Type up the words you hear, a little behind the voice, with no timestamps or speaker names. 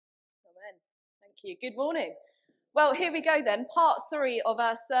Thank you. Good morning. Well, here we go then. Part 3 of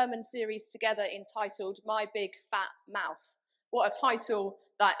our sermon series together entitled My Big Fat Mouth. What a title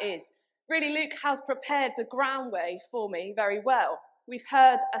that is. Really, Luke has prepared the groundway for me very well. We've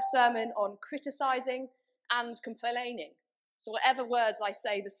heard a sermon on criticising and complaining. So whatever words I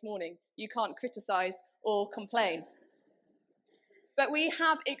say this morning, you can't criticise or complain. But we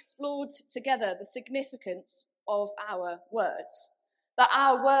have explored together the significance of our words. That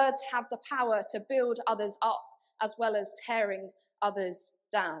our words have the power to build others up as well as tearing others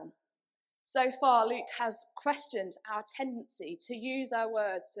down. So far, Luke has questioned our tendency to use our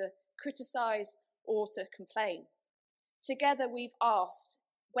words to criticise or to complain. Together, we've asked,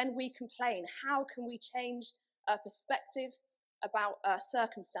 when we complain, how can we change our perspective about our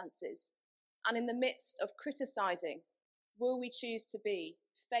circumstances? And in the midst of criticising, will we choose to be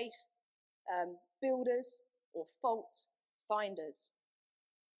faith builders or fault finders?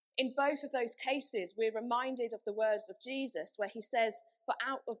 In both of those cases, we're reminded of the words of Jesus where he says, "For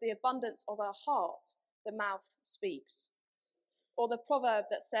out of the abundance of our heart, the mouth speaks." Or the proverb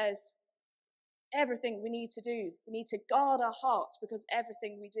that says, everything we need to guard our hearts because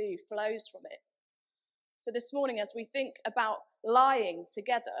everything we do flows from it. So this morning, as we think about lying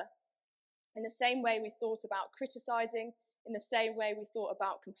together, in the same way we thought about criticising, in the same way we thought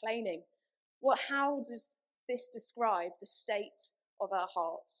about complaining, how does this describe the state of our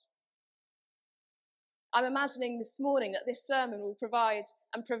hearts? I'm imagining this morning that this sermon will provide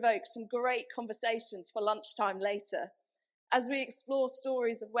and provoke some great conversations for lunchtime later, as we explore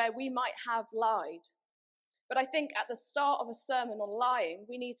stories of where we might have lied. But I think at the start of a sermon on lying,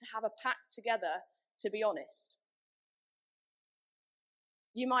 we need to have a pact together to be honest.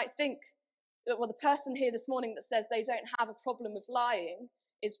 You might think that, the person here this morning that says they don't have a problem with lying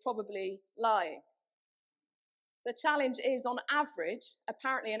is probably lying. The challenge is, on average,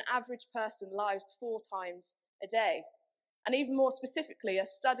 apparently an average person lies 4 times a day. And even more specifically, a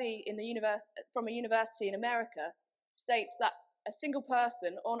study from a university in America states that a single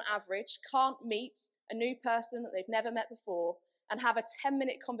person, on average, can't meet a new person that they've never met before and have a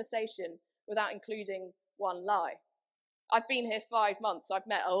 10-minute conversation without including one lie. I've been here 5 months, I've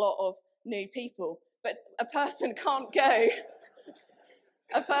met a lot of new people, but a person can't go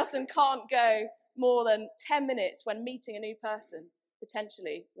more than 10 minutes when meeting a new person,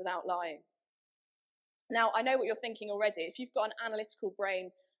 potentially, without lying. Now, I know what you're thinking already. If you've got an analytical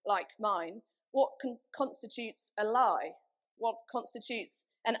brain like mine, what constitutes a lie? What constitutes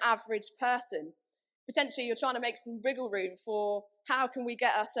an average person? Potentially, you're trying to make some wriggle room for how can we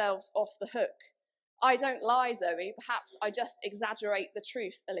get ourselves off the hook. I don't lie, Zoe. Perhaps I just exaggerate the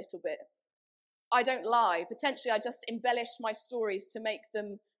truth a little bit. I don't lie. Potentially, I just embellish my stories to make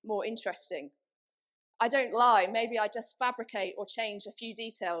them more interesting. I don't lie. Maybe I just fabricate or change a few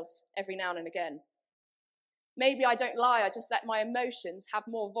details every now and again. Maybe I don't lie. I just let my emotions have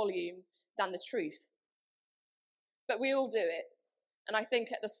more volume than the truth. But we all do it. And I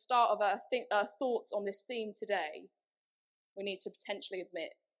think at the start of our thoughts on this theme today, we need to potentially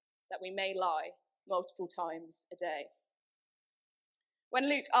admit that we may lie multiple times a day. When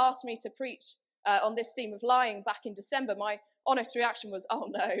Luke asked me to preach on this theme of lying back in December, my honest reaction was, oh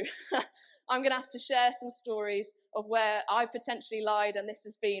no, I'm going to have to share some stories of where I potentially lied and this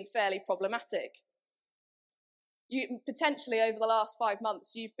has been fairly problematic. Potentially over the last 5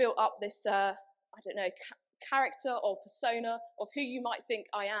 months, you've built up this, character or persona of who you might think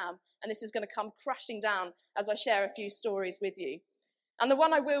I am, and this is going to come crashing down as I share a few stories with you. And the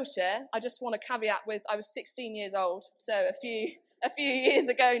one I will share, I just want to caveat with, I was 16 years old, so a few years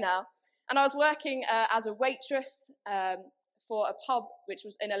ago now, and I was working as a waitress for a pub which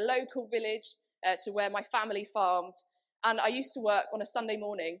was in a local village to where my family farmed, and I used to work on a Sunday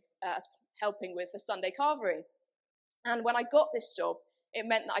morning as helping with the Sunday carvery. And when I got this job, it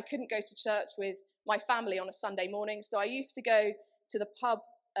meant that I couldn't go to church with my family on a Sunday morning, so I used to go to the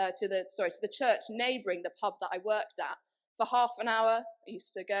the church neighbouring the pub that I worked at for half an hour. I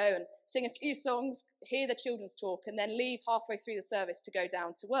used to go and sing a few songs, hear the children's talk, and then leave halfway through the service to go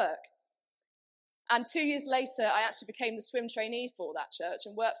down to work. And 2 years later, I actually became the swim trainee for that church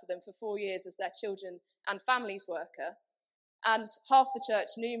and worked for them for 4 years as their children and families worker. And half the church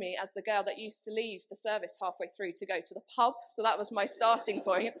knew me as the girl that used to leave the service halfway through to go to the pub. So that was my starting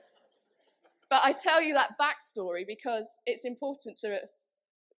point. But I tell you that backstory because it's important to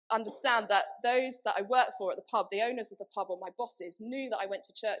understand that those that I worked for at the pub, the owners of the pub or my bosses, knew that I went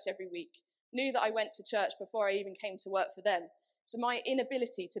to church every week, knew that I went to church before I even came to work for them. So my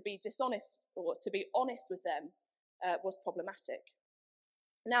inability to be dishonest or to be honest with them was problematic.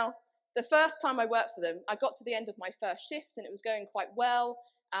 Now, the first time I worked for them, I got to the end of my first shift and it was going quite well.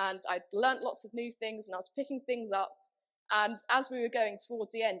 and I'd learnt lots of new things, and I was picking things up. And as we were going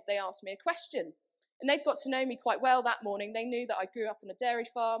towards the end, they asked me a question. And they'd got to know me quite well that morning. They knew that I grew up on a dairy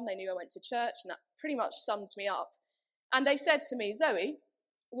farm. They knew I went to church, and that pretty much summed me up. And they said to me, Zoe,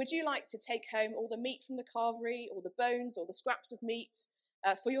 would you like to take home all the meat from the carvery, or the bones, or the scraps of meat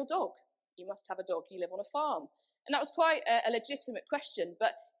for your dog? You must have a dog. You live on a farm. And that was quite a legitimate question.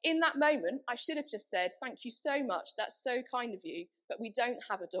 But in that moment, I should have just said, thank you so much. That's so kind of you. But we don't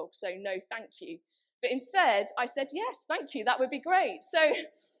have a dog, so no, thank you. But instead, I said, yes, thank you. That would be great. So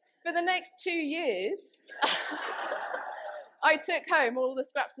for the next 2 years, I took home all the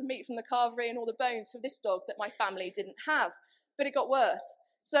scraps of meat from the carvery and all the bones for this dog that my family didn't have. But it got worse.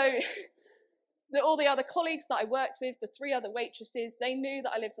 So all the other colleagues that I worked with, the 3 other waitresses, they knew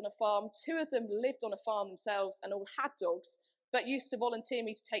that I lived on a farm. 2 of them lived on a farm themselves and all had dogs, but used to volunteer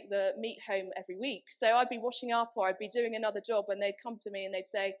me to take the meat home every week. So I'd be washing up or I'd be doing another job, and they'd come to me and they'd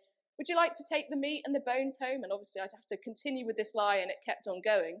say, would you like to take the meat and the bones home? And obviously I'd have to continue with this lie, and it kept on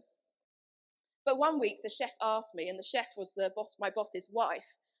going. But one week the chef asked me, and the chef was my boss's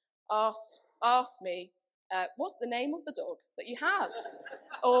wife, asked me, what's the name of the dog that you have?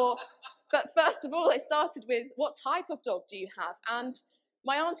 But first of all, they started with, what type of dog do you have? And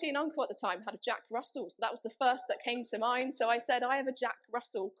my auntie and uncle at the time had a Jack Russell, so that was the first that came to mind. So I said, I have a Jack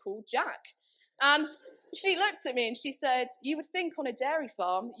Russell called Jack. And she looked at me and she said, you would think on a dairy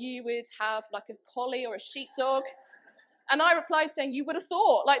farm you would have like a collie or a sheepdog. And I replied saying, you would have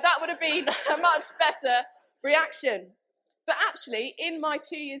thought, like that would have been a much better reaction. But actually, in my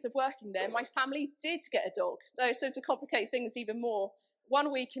 2 years of working there, my family did get a dog. So to complicate things even more,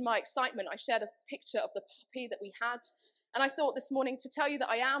 one week in my excitement, I shared a picture of the puppy that we had. And I thought this morning, to tell you that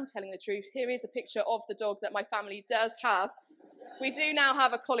I am telling the truth, here is a picture of the dog that my family does have. We do now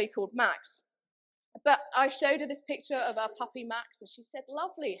have a collie called Max. But I showed her this picture of our puppy Max, and she said,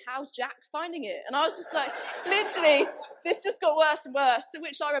 lovely, how's Jack finding it? And I was just like, literally, this just got worse and worse. To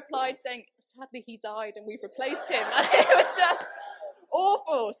which I replied saying, sadly, he died and we've replaced him. And it was just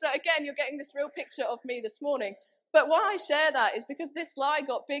awful. So again, you're getting this real picture of me this morning. But why I share that is because this lie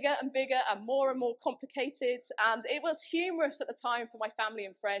got bigger and bigger and more complicated, and it was humorous at the time for my family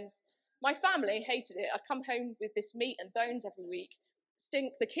and friends. My family hated it. I'd come home with this meat and bones every week,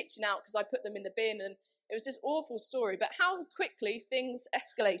 stink the kitchen out because I put them in the bin, and it was this awful story. But how quickly things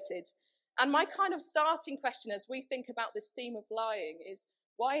escalated. And my kind of starting question as we think about this theme of lying is,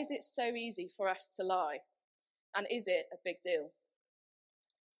 why is it so easy for us to lie? And is it a big deal?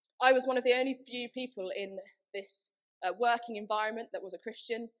 I was one of the only few people in this working environment that was a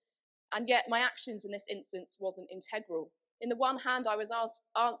Christian, and yet my actions in this instance wasn't integral. In the one hand, I was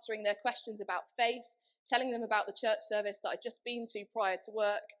answering their questions about faith, telling them about the church service that I'd just been to prior to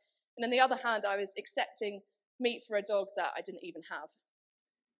work, and on the other hand, I was accepting meat for a dog that I didn't even have.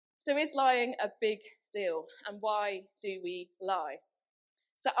 So is lying a big deal, and why do we lie?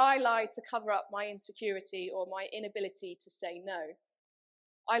 So I lied to cover up my insecurity or my inability to say no.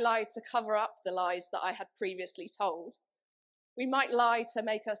 I lied to cover up the lies that I had previously told. We might lie to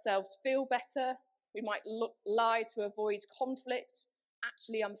make ourselves feel better. We might lie to avoid conflict.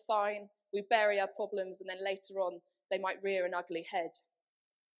 Actually, I'm fine. We bury our problems, and then later on, they might rear an ugly head.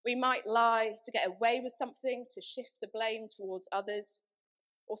 We might lie to get away with something, to shift the blame towards others.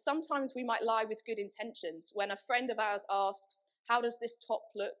 Or sometimes we might lie with good intentions. When a friend of ours asks, how does this top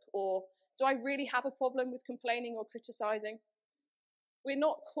look? Or do I really have a problem with complaining or criticizing? We're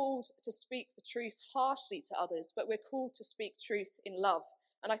not called to speak the truth harshly to others, but we're called to speak truth in love.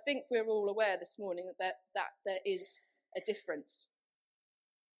 And I think we're all aware this morning that there is a difference.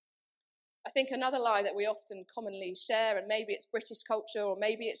 I think another lie that we often commonly share, and maybe it's British culture or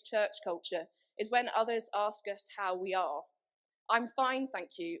maybe it's church culture, is when others ask us how we are. I'm fine,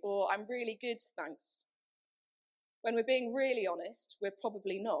 thank you, or I'm really good, thanks. When we're being really honest, we're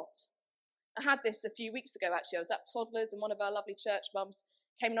probably not. I had this a few weeks ago, actually. I was at Toddlers, and one of our lovely church mums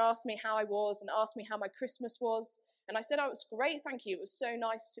came and asked me how I was and asked me how my Christmas was. And I said, oh, it was great, thank you. It was so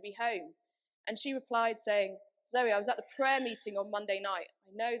nice to be home. And she replied saying, Zoe, I was at the prayer meeting on Monday night.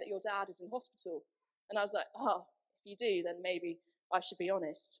 I know that your dad is in hospital. And I was like, oh, if you do, then maybe I should be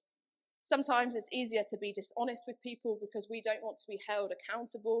honest. Sometimes it's easier to be dishonest with people because we don't want to be held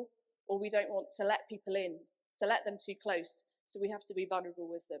accountable, or we don't want to let people in, to let them too close. So we have to be vulnerable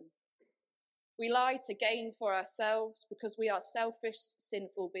with them. We lie to gain for ourselves because we are selfish,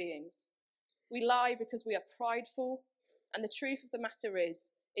 sinful beings. We lie because we are prideful, and the truth of the matter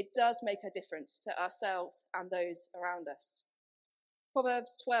is, it does make a difference to ourselves and those around us.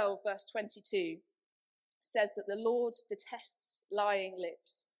 Proverbs 12, verse 22 says that the Lord detests lying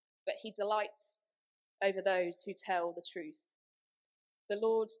lips, but he delights over those who tell the truth. The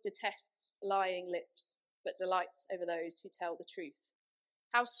Lord detests lying lips, but delights over those who tell the truth.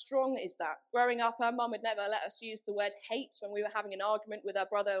 How strong is that? Growing up, our mum would never let us use the word hate when we were having an argument with our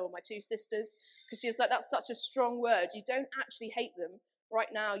brother or my two sisters, because she was like, that's such a strong word. You don't actually hate them. Right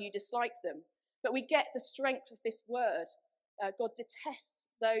now, you dislike them. But we get the strength of this word. God detests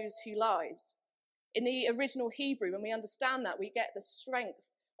those who lies. In the original Hebrew, when we understand that, we get the strength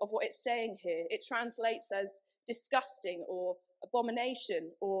of what it's saying here. It translates as disgusting or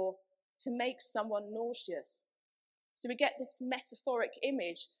abomination or to make someone nauseous. So we get this metaphoric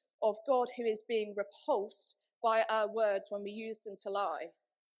image of God who is being repulsed by our words when we use them to lie.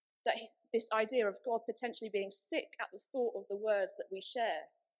 This idea of God potentially being sick at the thought of the words that we share.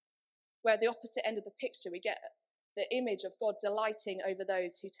 Where at the opposite end of the picture, we get the image of God delighting over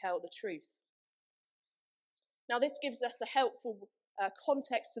those who tell the truth. Now, this gives us a helpful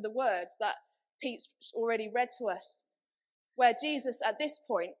context to the words that Pete's already read to us, where Jesus, at this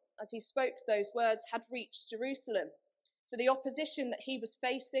point, as he spoke those words, had reached Jerusalem. So the opposition that he was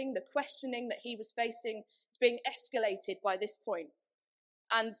facing, the questioning that he was facing, is being escalated by this point.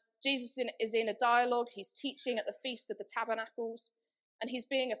 And Jesus is in a dialogue. He's teaching at the Feast of the Tabernacles, and he's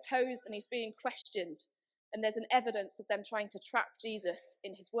being opposed and he's being questioned. And there's an evidence of them trying to trap Jesus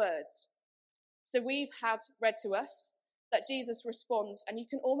in his words. So we've had read to us that Jesus responds, and you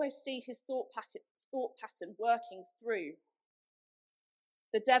can almost see his thought pattern working through.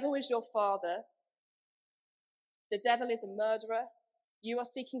 The devil is your father. The devil is a murderer. You are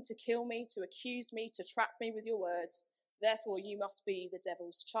seeking to kill me, to accuse me, to trap me with your words. Therefore, you must be the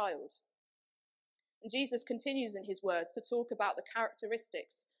devil's child. And Jesus continues in his words to talk about the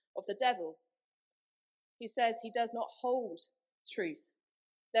characteristics of the devil. He says he does not hold truth.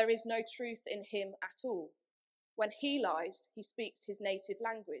 There is no truth in him at all. When he lies, he speaks his native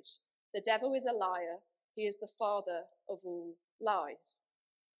language. The devil is a liar. He is the father of all lies.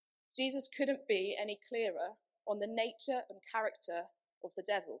 Jesus couldn't be any clearer on the nature and character of the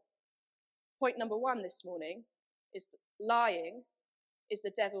devil. Point number 1 this morning is that lying is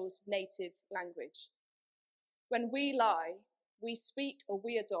the devil's native language. When we lie, we speak or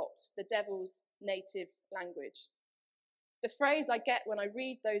we adopt the devil's native language. The phrase I get when I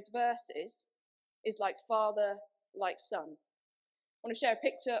read those verses is like father, like son. I want to share a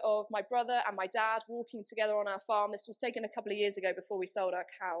picture of my brother and my dad walking together on our farm. This was taken a couple of years ago before we sold our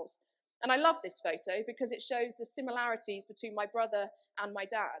cows. And I love this photo because it shows the similarities between my brother and my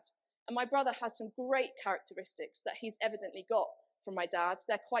dad. And my brother has some great characteristics that he's evidently got from my dad.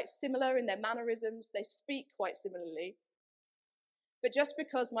 They're quite similar in their mannerisms. They speak quite similarly. But just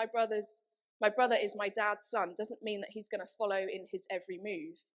because my brother is my dad's son doesn't mean that he's going to follow in his every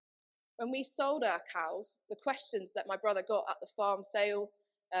move. When we sold our cows, the questions that my brother got at the farm sale,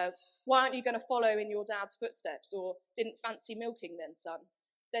 why aren't you going to follow in your dad's footsteps? Or didn't fancy milking then, son?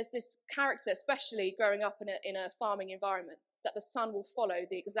 There's this character, especially growing up in a farming environment, that the son will follow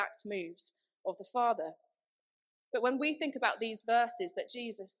the exact moves of the father. But when we think about these verses that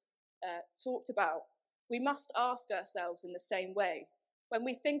Jesus talked about, we must ask ourselves in the same way. When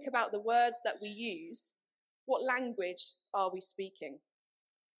we think about the words that we use, what language are we speaking?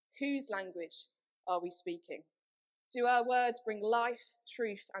 Whose language are we speaking? Do our words bring life,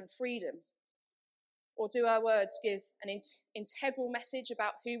 truth, and freedom? Or do our words give an integral message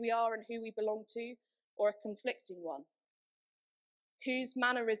about who we are and who we belong to, or a conflicting one? Whose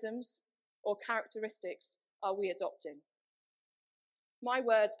mannerisms or characteristics are we adopting? My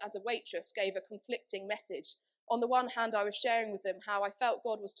words as a waitress gave a conflicting message. On the one hand, I was sharing with them how I felt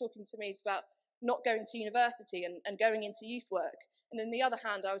God was talking to me about not going to university and going into youth work. And on the other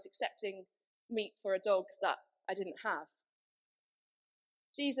hand, I was accepting meat for a dog that I didn't have.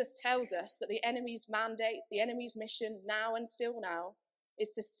 Jesus tells us that the enemy's mandate, the enemy's mission now and still now,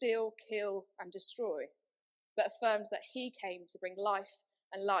 is to steal, kill, and destroy, but affirmed that he came to bring life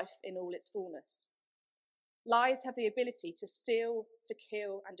and life in all its fullness. Lies have the ability to steal, to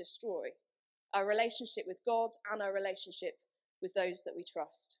kill, and destroy our relationship with God and our relationship with those that we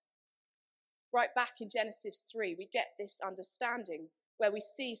trust. Right back in Genesis 3, we get this understanding where we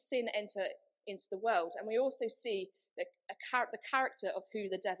see sin enter into the world, and we also see the character of who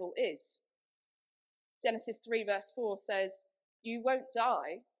the devil is. Genesis 3 verse 4 says, "You won't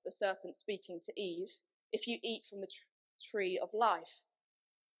die," the serpent speaking to Eve, "if you eat from the tree of life.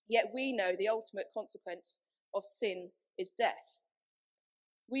 Yet we know the ultimate consequence of sin is death."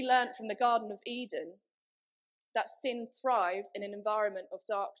 We learnt from the Garden of Eden that sin thrives in an environment of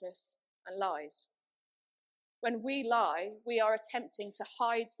darkness and lies. When we lie, we are attempting to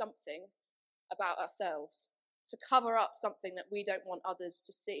hide something about ourselves, to cover up something that we don't want others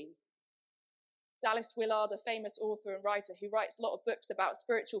to see. Dallas Willard, a famous author and writer who writes a lot of books about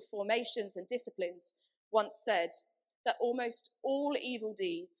spiritual formations and disciplines, once said that almost all evil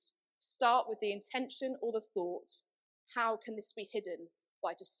deeds start with the intention or the thought, how can this be hidden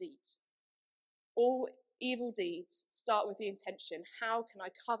by deceit? All evil deeds start with the intention, how can I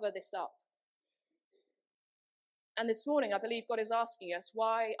cover this up? And this morning, I believe God is asking us,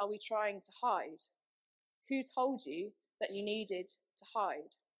 why are we trying to hide? Who told you that you needed to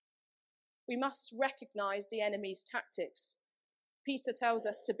hide? We must recognize the enemy's tactics. Peter tells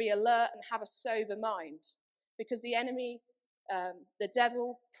us to be alert and have a sober mind, because the enemy, the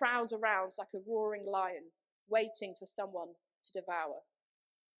devil, prowls around like a roaring lion, waiting for someone to devour.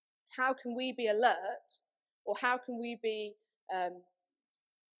 How can we be alert, or how can we be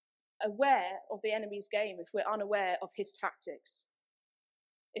aware of the enemy's game if we're unaware of his tactics?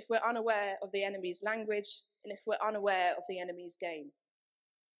 If we're unaware of the enemy's language, and if we're unaware of the enemy's game?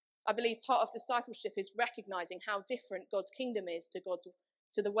 I believe part of discipleship is recognizing how different God's kingdom is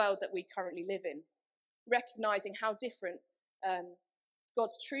to the world that we currently live in. Recognizing how different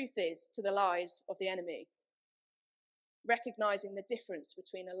God's truth is to the lies of the enemy. Recognizing the difference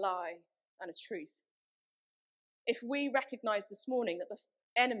between a lie and a truth. If we recognize this morning that the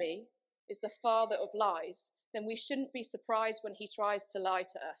enemy is the father of lies, then we shouldn't be surprised when he tries to lie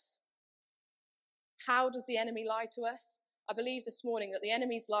to us. How does the enemy lie to us? I believe this morning that the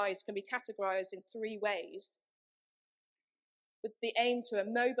enemy's lies can be categorized in 3 ways, with the aim to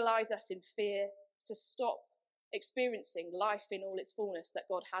immobilize us in fear, to stop experiencing life in all its fullness that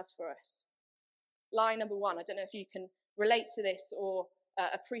God has for us. Lie number 1, I don't know if you can relate to this or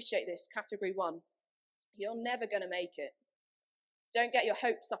appreciate this, category 1. You're never going to make it. Don't get your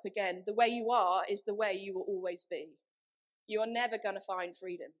hopes up again. The way you are is the way you will always be. You are never going to find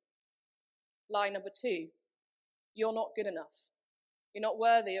freedom. Lie number 2, you're not good enough. You're not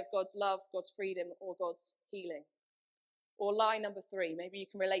worthy of God's love, God's freedom, or God's healing. Or lie number 3, maybe you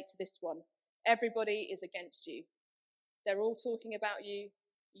can relate to this one. Everybody is against you. They're all talking about you.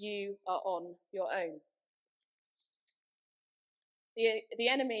 You are on your own. The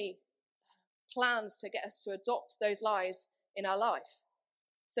enemy plans to get us to adopt those lies in our life.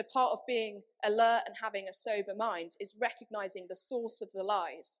 So part of being alert and having a sober mind is recognizing the source of the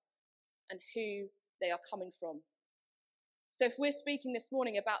lies and who they are coming from. So if we're speaking this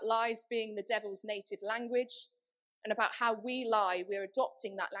morning about lies being the devil's native language, and about how we lie, we're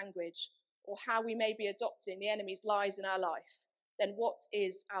adopting that language, or how we may be adopting the enemy's lies in our life, then what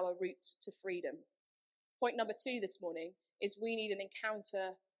is our route to freedom? Point number 2 this morning is we need an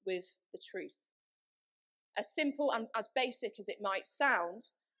encounter with the truth. As simple and as basic as it might sound,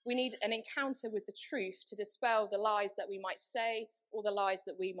 we need an encounter with the truth to dispel the lies that we might say or the lies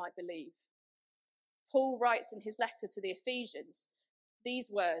that we might believe. Paul writes in his letter to the Ephesians these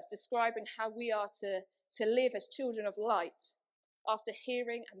words describing how we are to live as children of light after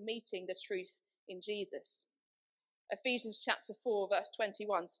hearing and meeting the truth in Jesus. Ephesians chapter 4 verse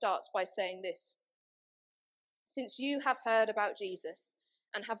 21 starts by saying this: "Since you have heard about Jesus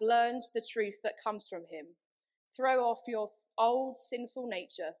and have learned the truth that comes from him, throw off your old sinful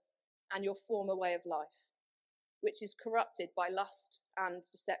nature and your former way of life, which is corrupted by lust and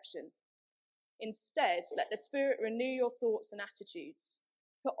deception. Instead, let the Spirit renew your thoughts and attitudes.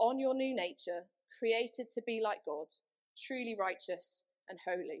 Put on your new nature, created to be like God, truly righteous and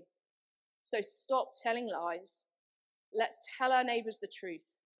holy. So stop telling lies. Let's tell our neighbours the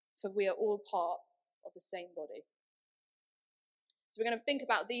truth, for we are all part of the same body." So we're going to think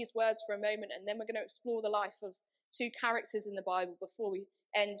about these words for a moment, and then we're going to explore the life of 2 characters in the Bible before we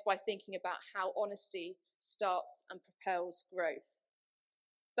end by thinking about how honesty starts and propels growth.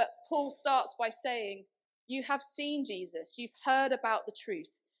 But Paul starts by saying, you have seen Jesus, you've heard about the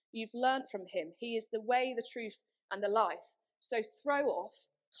truth, you've learnt from him. He is the way, the truth, and the life. So throw off,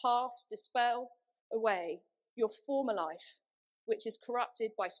 cast, dispel away your former life, which is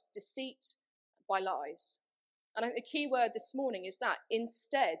corrupted by deceit, by lies. And I think the key word this morning is that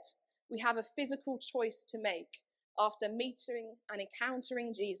instead, we have a physical choice to make after meeting and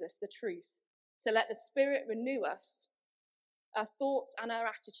encountering Jesus, the truth, to let the Spirit renew us, our thoughts and our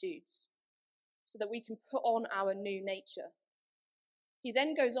attitudes, so that we can put on our new nature. He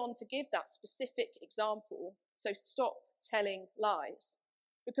then goes on to give that specific example, so stop telling lies,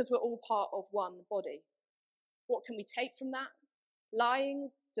 because we're all part of one body. What can we take from that?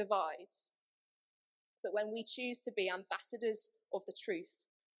 Lying divides. But when we choose to be ambassadors of the truth,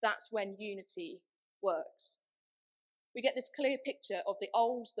 that's when unity works. We get this clear picture of the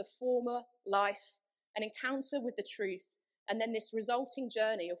old, the former life, an encounter with the truth, and then this resulting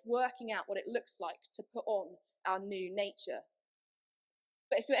journey of working out what it looks like to put on our new nature.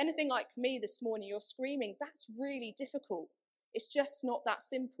 But if you're anything like me this morning, you're screaming, that's really difficult. It's just not that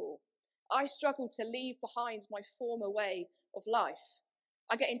simple. I struggle to leave behind my former way of life.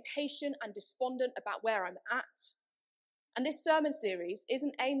 I get impatient and despondent about where I'm at. And this sermon series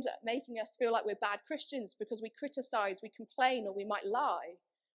isn't aimed at making us feel like we're bad Christians because we criticize, we complain, or we might lie,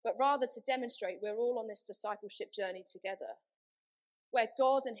 but rather to demonstrate we're all on this discipleship journey together, where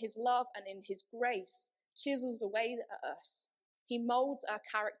God in his love and in his grace chisels away at us. He molds our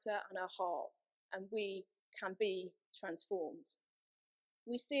character and our heart, and we can be transformed.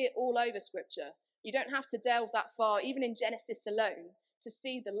 We see it all over Scripture. You don't have to delve that far, even in Genesis alone, to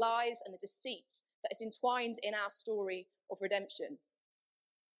see the lies and the deceit that is entwined in our story of redemption.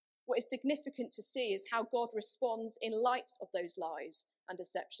 What is significant to see is how God responds in light of those lies and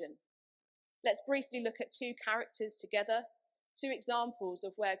deception. Let's briefly look at two characters together, two examples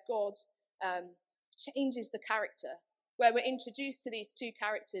of where God changes the character. Where we're introduced to these two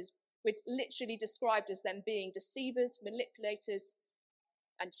characters, we're literally described as them being deceivers, manipulators,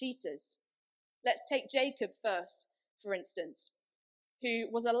 and cheaters. Let's take Jacob first, for instance, who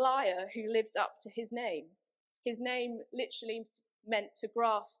was a liar who lived up to his name. His name literally meant to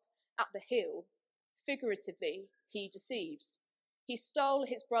grasp at the heel. Figuratively, he deceives. He stole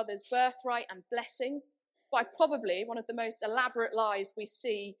his brother's birthright and blessing by probably one of the most elaborate lies we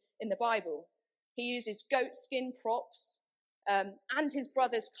see in the Bible. He uses goatskin props and his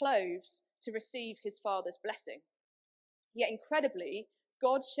brother's clothes to receive his father's blessing. Yet incredibly,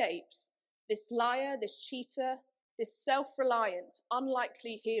 God shapes this liar, this cheater, this self-reliant,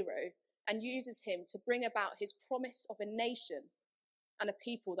 unlikely hero, and uses him to bring about his promise of a nation and a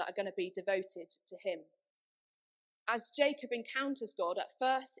people that are going to be devoted to him. As Jacob encounters God at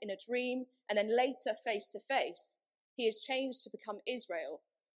first in a dream and then later face to face, he is changed to become Israel,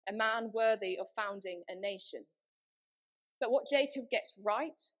 a man worthy of founding a nation. But what Jacob gets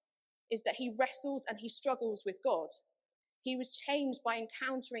right is that he wrestles and he struggles with God. He was changed by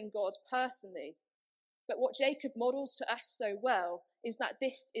encountering God personally. But what Jacob models to us so well is that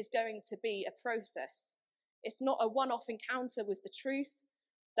this is going to be a process. It's not a one-off encounter with the truth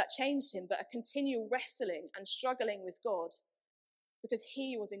that changed him, but a continual wrestling and struggling with God because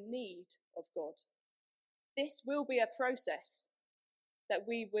he was in need of God. This will be a process that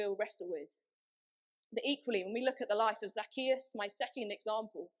we will wrestle with. But equally, when we look at the life of Zacchaeus, my second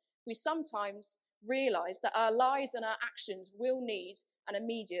example, we sometimes realize that our lives and our actions will need an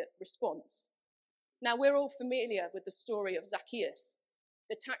immediate response. Now, we're all familiar with the story of Zacchaeus,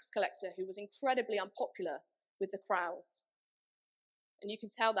 the tax collector who was incredibly unpopular with the crowds. And you can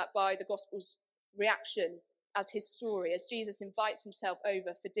tell that by the Gospel's reaction as his story, as Jesus invites himself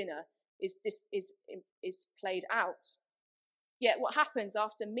over for dinner, is played out. Yet what happens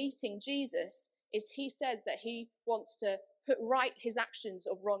after meeting Jesus is he says that he wants to put right his actions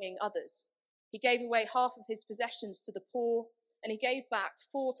of wronging others. He gave away half of his possessions to the poor, and he gave back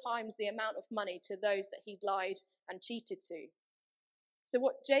 4 times the amount of money to those that he'd lied and cheated to. So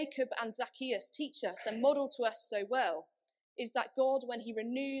what Jacob and Zacchaeus teach us and model to us so well is that God, when he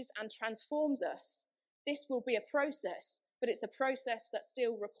renews and transforms us, this will be a process, but it's a process that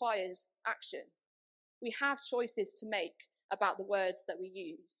still requires action. We have choices to make about the words that we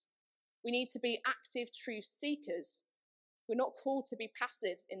use. We need to be active truth seekers. We're not called to be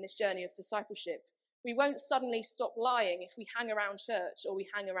passive in this journey of discipleship. We won't suddenly stop lying if we hang around church or we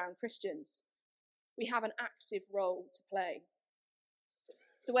hang around Christians. We have an active role to play.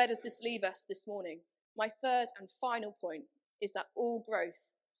 So where does this leave us this morning? My third and final point is that all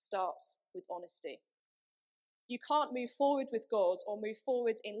growth starts with honesty. You can't move forward with God or move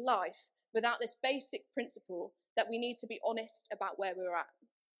forward in life without this basic principle that we need to be honest about where we're at,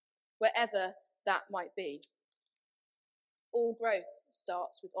 wherever that might be. All growth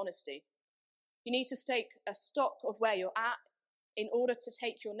starts with honesty. You need to take a stock of where you're at in order to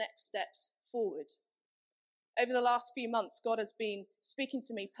take your next steps forward. Over the last few months, God has been speaking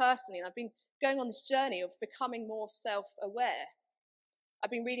to me personally, and I've been going on this journey of becoming more self-aware. I've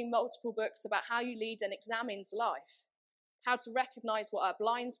been reading multiple books about how you lead and examines life, how to recognize what our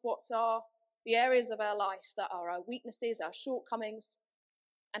blind spots are, the areas of our life that are our weaknesses, our shortcomings,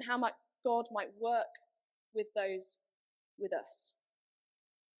 and how God might work with those with us.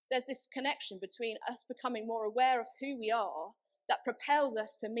 There's this connection between us becoming more aware of who we are that propels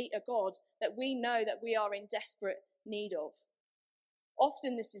us to meet a God that we know that we are in desperate need of.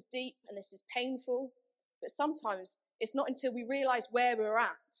 Often this is deep and this is painful, but sometimes it's not until we realize where we're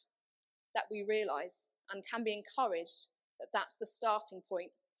at that we realize and can be encouraged that that's the starting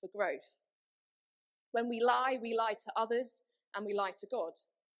point for growth. When we lie to others and we lie to God.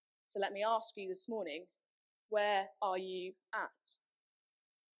 So let me ask you this morning, where are you at?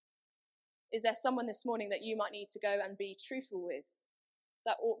 Is there someone this morning that you might need to go and be truthful with?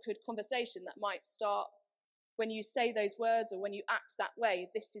 That awkward conversation that might start when you say those words or when you act that way,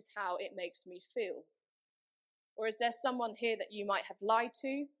 this is how it makes me feel. Or is there someone here that you might have lied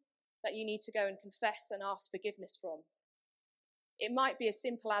to, that you need to go and confess and ask forgiveness from? It might be as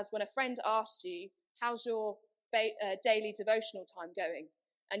simple as when a friend asked you, how's your daily devotional time going?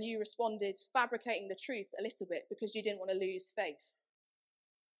 And you responded, fabricating the truth a little bit because you didn't want to lose faith.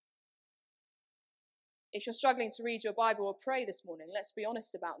 If you're struggling to read your Bible or pray this morning, let's be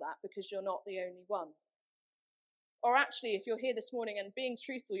honest about that, because you're not the only one. Or actually, if you're here this morning and being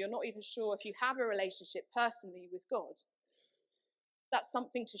truthful, you're not even sure if you have a relationship personally with God. That's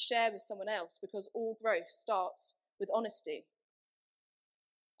something to share with someone else, because all growth starts with honesty.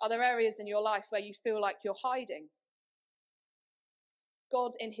 Are there areas in your life where you feel like you're hiding?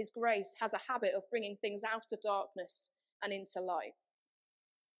 God, in his grace, has a habit of bringing things out of darkness and into light.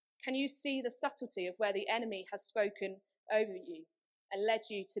 Can you see the subtlety of where the enemy has spoken over you and led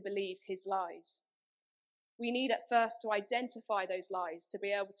you to believe his lies? We need at first to identify those lies to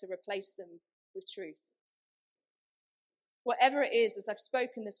be able to replace them with truth. Whatever it is, as I've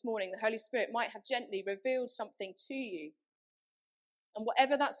spoken this morning, the Holy Spirit might have gently revealed something to you. And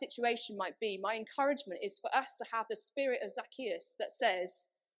whatever that situation might be, my encouragement is for us to have the spirit of Zacchaeus that says,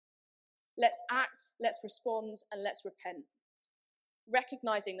 let's act, let's respond, and let's repent.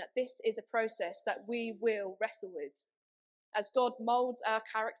 Recognizing that this is a process that we will wrestle with as God molds our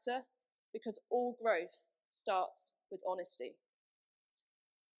character, because all growth starts with honesty.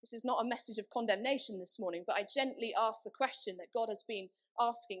 This is not a message of condemnation this morning, but I gently ask the question that God has been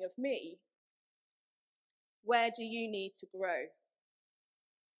asking of me. Where do you need to grow?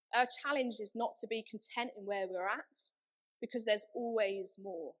 Our challenge is not to be content in where we're at, because there's always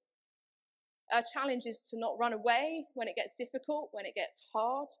more. Our challenge is to not run away when it gets difficult, when it gets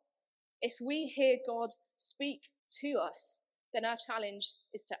hard. If we hear God speak to us, then our challenge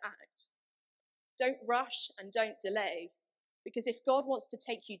is to act. Don't rush and don't delay, because if God wants to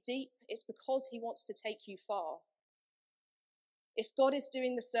take you deep, it's because he wants to take you far. If God is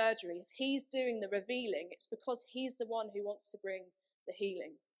doing the surgery, if he's doing the revealing, it's because he's the one who wants to bring the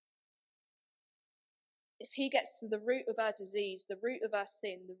healing. If he gets to the root of our disease, the root of our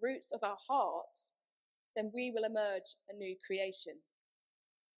sin, the roots of our hearts, then we will emerge a new creation.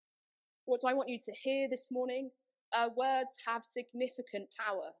 What do I want you to hear this morning? Our words have significant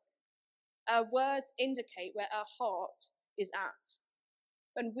power. Our words indicate where our heart is at.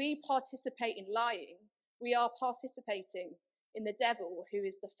 When we participate in lying, we are participating in the devil, who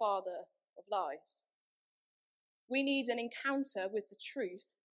is the father of lies. We need an encounter with the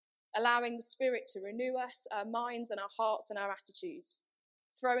truth, allowing the Spirit to renew us, our minds and our hearts and our attitudes,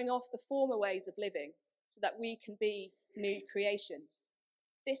 throwing off the former ways of living so that we can be new creations.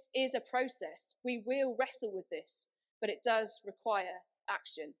 This is a process. We will wrestle with this, but it does require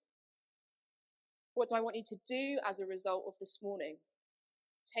action. What do I want you to do as a result of this morning?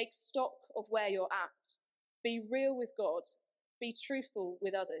 Take stock of where you're at. Be real with God. Be truthful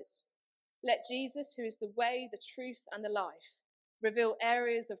with others. Let Jesus, who is the way, the truth, and the life, reveal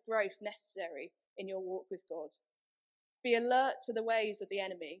areas of growth necessary in your walk with God. Be alert to the ways of the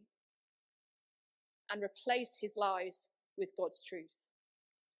enemy and replace his lies with God's truth.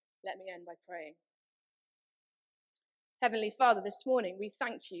 Let me end by praying. Heavenly Father, this morning we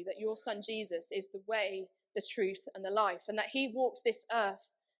thank you that your Son Jesus is the way, the truth, and the life, and that he walked this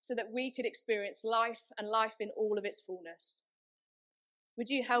earth so that we could experience life and life in all of its fullness. Would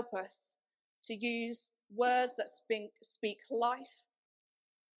you help us to use words that speak life?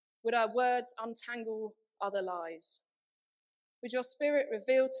 Would our words untangle other lies? Would your Spirit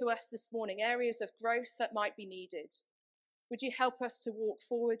reveal to us this morning areas of growth that might be needed? Would you help us to walk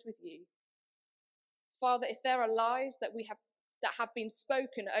forward with you? Father, if there are lies that have been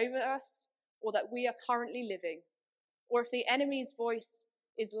spoken over us, or that we are currently living, or if the enemy's voice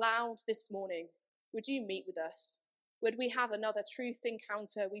is loud this morning, would you meet with us? Would we have another truth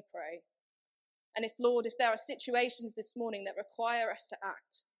encounter, we pray? And if, Lord, if there are situations this morning that require us to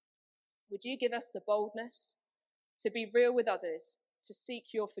act, would you give us the boldness to be real with others, to seek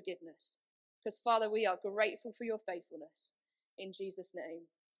your forgiveness? Because, Father, we are grateful for your faithfulness. In Jesus' name,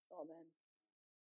 amen.